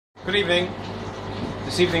Good evening.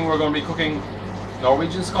 This evening we're going to be cooking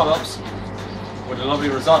Norwegian scallops with a lovely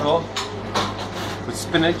risotto with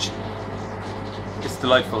spinach. It's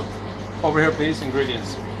delightful. Over here please,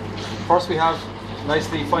 ingredients. First we have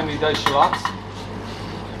nicely finely diced shallots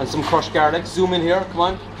and some crushed garlic. Zoom in here, come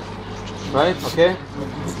on. Right, okay.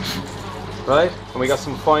 Right, and we got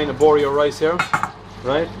some fine arborio rice here.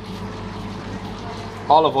 Right.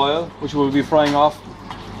 Olive oil, which we'll be frying off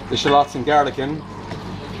the shallots and garlic in.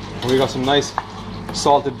 And we got some nice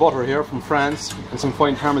salted butter here from France, and some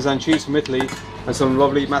fine Parmesan cheese from Italy, and some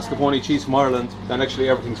lovely mascarpone cheese from Ireland, and actually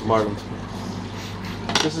everything's from Ireland.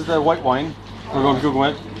 This is the white wine we're going to cook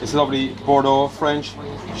with. It's lovely Bordeaux, French,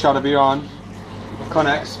 Chateaubriand,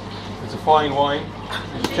 Connex. It's a fine wine.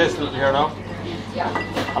 Taste a little here now.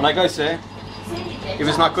 And like I say, if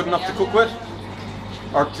it's not good enough to cook with,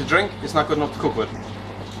 or to drink, it's not good enough to cook with.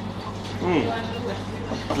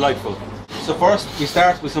 Delightful. So first we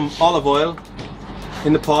start with some olive oil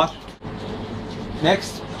in the pot.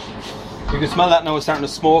 Next, you can smell that now it's starting to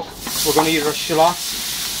smoke. We're going to eat our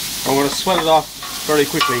shallots and we're going to swell it off very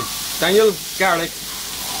quickly. Daniel, garlic.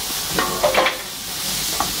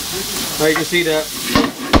 Now you can see the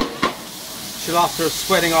shallots are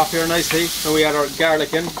sweating off here nicely. Now we add our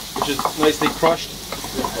garlic in, which is nicely crushed.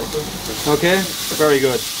 Okay, very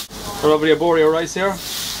good. Our lovely arborio rice here.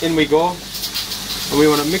 In we go. And we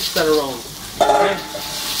want to mix that around. Okay?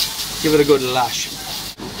 Give it a good lash.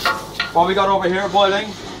 What we got over here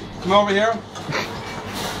boiling, come over here.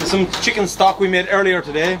 There's some chicken stock we made earlier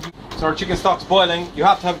today. So our chicken stock's boiling. You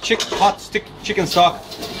have to have hot chicken stock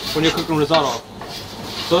when you're cooking risotto.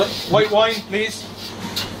 So white wine, please.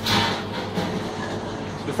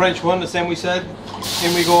 The French one, the same we said.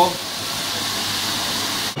 In we go.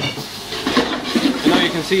 And now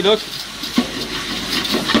you can see, look.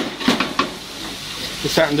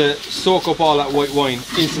 It's starting to soak up all that white wine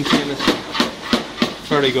instantaneously.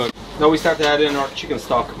 Very good. Now we start to add in our chicken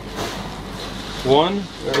stock. One,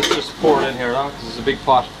 let's just pour it in here now because it's a big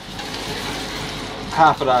pot.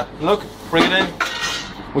 Half of that. Look, bring it in.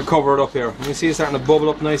 We cover it up here. You can see it's starting to bubble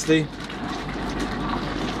up nicely.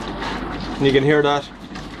 And you can hear that.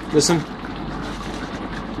 Listen.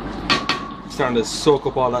 It's starting to soak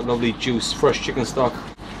up all that lovely juice, fresh chicken stock.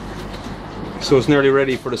 So it's nearly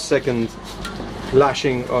ready for the second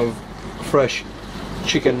lashing of fresh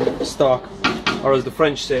chicken stock, or as the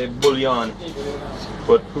French say, bouillon,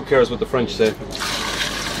 but who cares what the French say.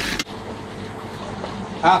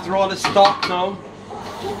 After all this stock now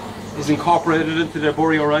is incorporated into the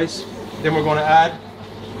arborio rice, then we're going to add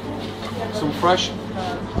some fresh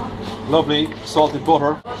lovely salted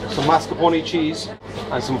butter, some mascarpone cheese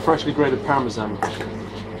and some freshly grated Parmesan.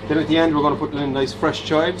 Then at the end we're going to put in nice fresh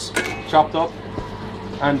chives chopped up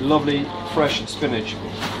and lovely fresh spinach.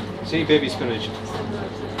 See, baby spinach.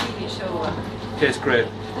 Tastes great.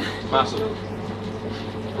 Massive.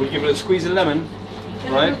 We'll give it a squeeze of lemon,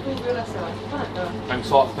 right? And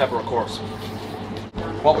salt and pepper, of course.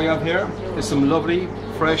 What we have here is some lovely,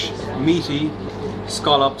 fresh, meaty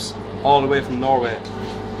scallops all the way from Norway.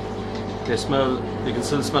 They smell, you can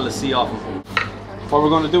still smell the sea off them. What we're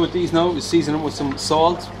going to do with these now is season them with some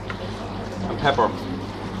salt and pepper.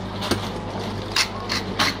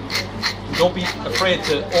 Don't be afraid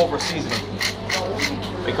to over season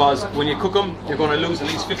them, because when you cook them you're going to lose at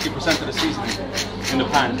least 50% of the seasoning in the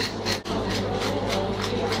pan.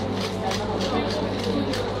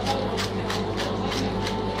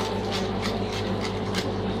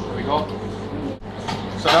 There we go.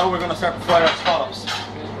 So now we're going to start to fry our scallops.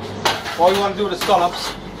 What we want to do with the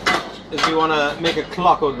scallops is we want to make a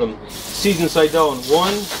clock out of them. Season side down. 1,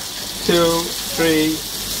 2, 3,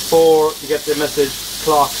 4. You get the message,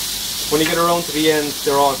 clock. When you get around to the end,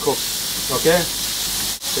 they're all cooked. Okay?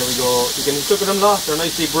 There we go. You can look at them now. They're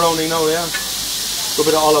nicely browning now, yeah? A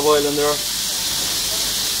little bit of olive oil in there.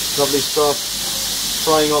 Lovely stuff.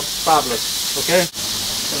 Frying up fabulous. Okay?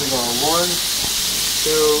 There we go. 1,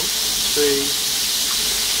 2, 3.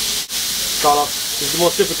 Scallop. This is the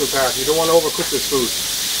most difficult part. You don't want to overcook this food.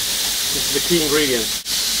 This is the key ingredient.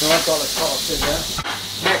 Now that's all the scallops in there.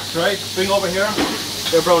 Next, right? Bring over here.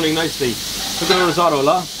 They're browning nicely. Look at the risotto,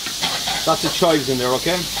 la. Lots of chives in there,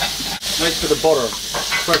 okay? Nice bit of butter,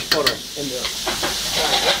 fresh butter in there.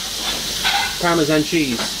 Parmesan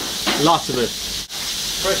cheese, lots of it.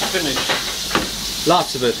 Fresh spinach,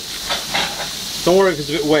 lots of it. Don't worry if it's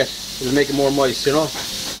a bit wet, it'll make it more moist, you know?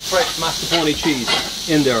 Fresh mascarpone cheese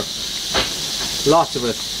in there, lots of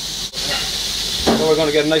it. Then we're going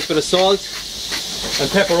to get a nice bit of salt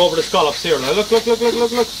and pepper over the scallops here. Now look, look, look, look,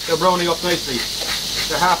 look, look. They're browning up nicely.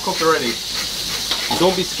 They're half cooked already.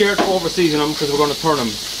 Don't be scared to over season them because we're going to turn them.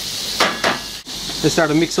 Let's start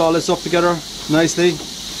to mix all this up together nicely.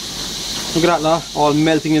 Look at that lot, all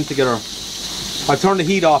melting in together. I've turned the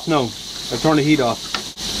heat off now. I've turned the heat off.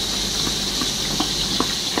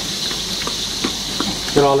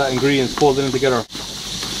 Get all that ingredients folded in together.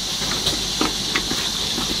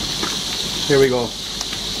 Here we go.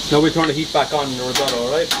 Now we turn the heat back on in the risotto,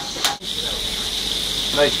 alright?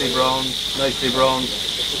 Nicely browned, nicely browned,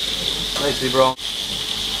 nicely browned.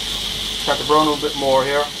 Start to brown a little bit more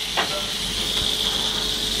here.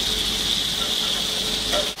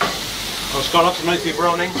 Our scallops are nicely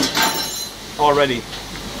browning already.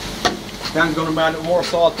 Then I'm going to add more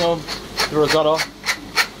salt now to the risotto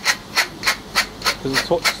because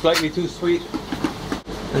it's slightly too sweet.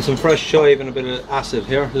 And some fresh chive and a bit of acid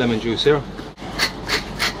here, lemon juice here.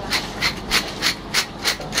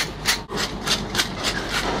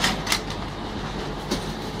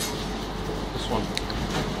 This one.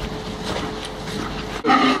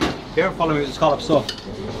 Here, follow me with the scallops so.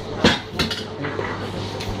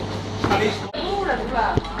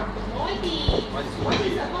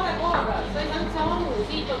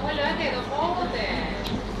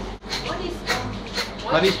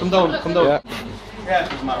 Ladies, come down, come down. Yeah, it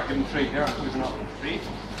doesn't matter, give them 3 here. We've enough. 3?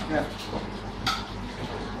 Yeah.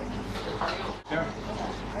 Here.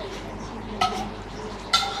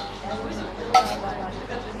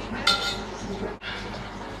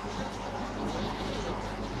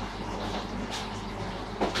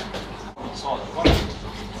 Salt.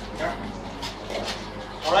 Here.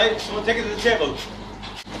 Alright, so we'll take it to the table.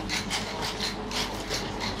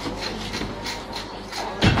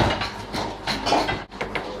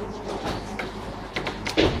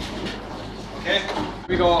 Okay, here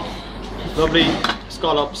we go. Lovely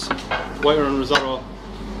scallops, white wine risotto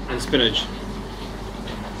and spinach.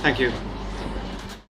 Thank you.